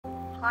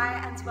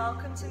Hi and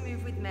welcome to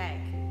Move with Meg.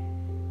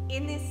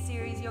 In this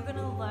series you're going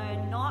to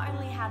learn not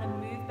only how to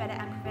move better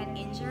and prevent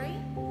injury,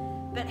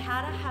 but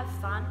how to have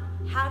fun,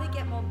 how to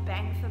get more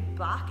bang for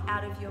buck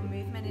out of your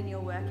movement in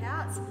your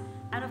workouts,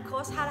 and of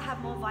course how to have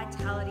more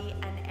vitality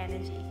and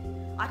energy.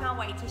 I can't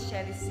wait to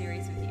share this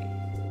series with you.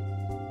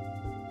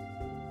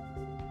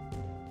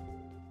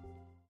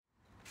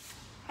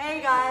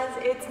 Hey guys,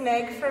 it's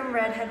Meg from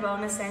Redhead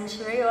Wellness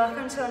Century.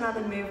 Welcome to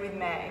another Move with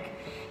Meg.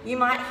 You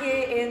might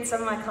hear in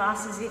some of my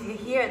classes, if you're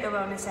here at the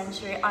Wellness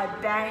Century, I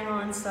bang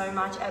on so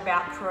much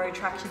about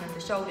protraction of the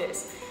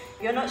shoulders.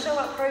 If you're not sure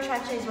what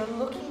protraction is, we're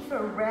looking for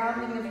a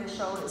rounding of the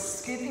shoulders,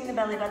 scooping the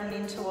belly button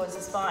in towards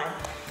the spine.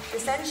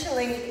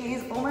 Essentially, it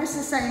is almost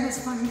the same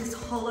as finding this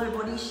hollow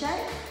body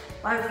shape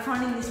by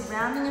finding this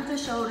rounding of the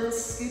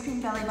shoulders,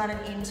 scooping belly button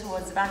in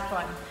towards the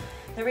backbone.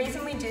 The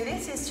reason we do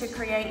this is to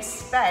create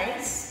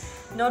space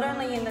not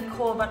only in the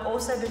core but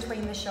also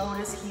between the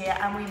shoulders here,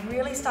 and we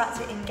really start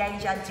to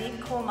engage our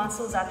deep core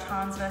muscles, our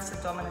transverse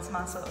abdominis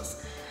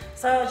muscles.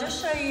 So I'll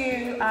just show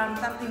you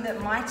something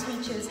that my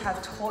teachers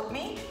have taught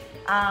me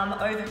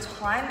over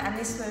time, and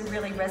this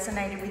really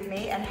resonated with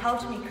me and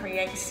helped me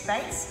create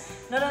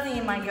space, not only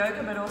in my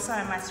yoga but also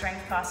in my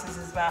strength classes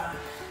as well.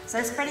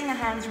 So spreading the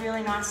hands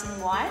really nice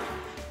and wide,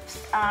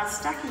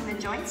 stacking the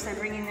joints, so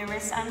bringing the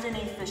wrists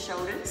underneath the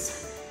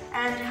shoulders,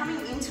 and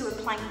coming into a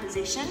plank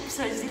position,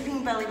 so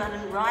zipping belly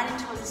button right in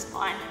towards the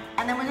spine.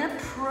 And then we're going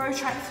to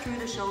protract through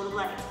the shoulder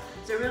blades.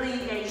 So really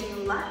engaging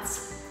the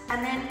lats,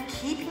 and then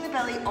keeping the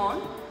belly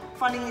on,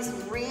 finding this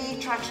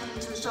retraction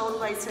into the shoulder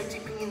blades, so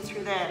dipping in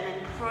through there, and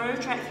then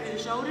protract through the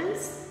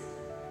shoulders,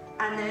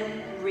 and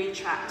then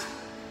retract.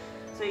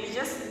 So you're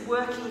just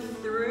working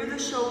through the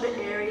shoulder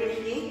area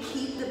here,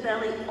 keep the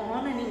belly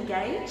on and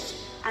engaged,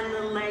 and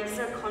the legs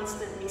are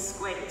constantly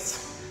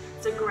squeezed.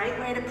 It's a great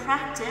way to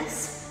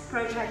practice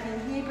protracting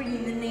here,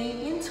 bringing the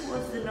knee in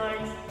towards the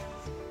nose,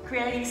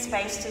 creating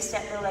space to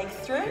step the leg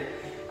through.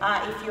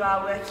 If you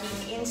are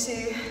working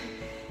into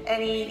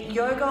any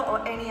yoga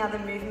or any other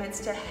movements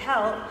to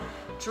help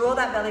draw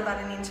that belly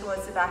button in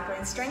towards the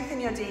backbone, strengthen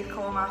your deep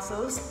core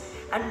muscles,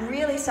 and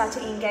really start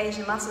to engage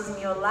your muscles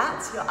in your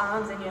lats, your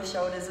arms and your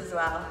shoulders as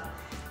well.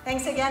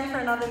 Thanks again for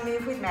another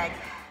Move with Meg.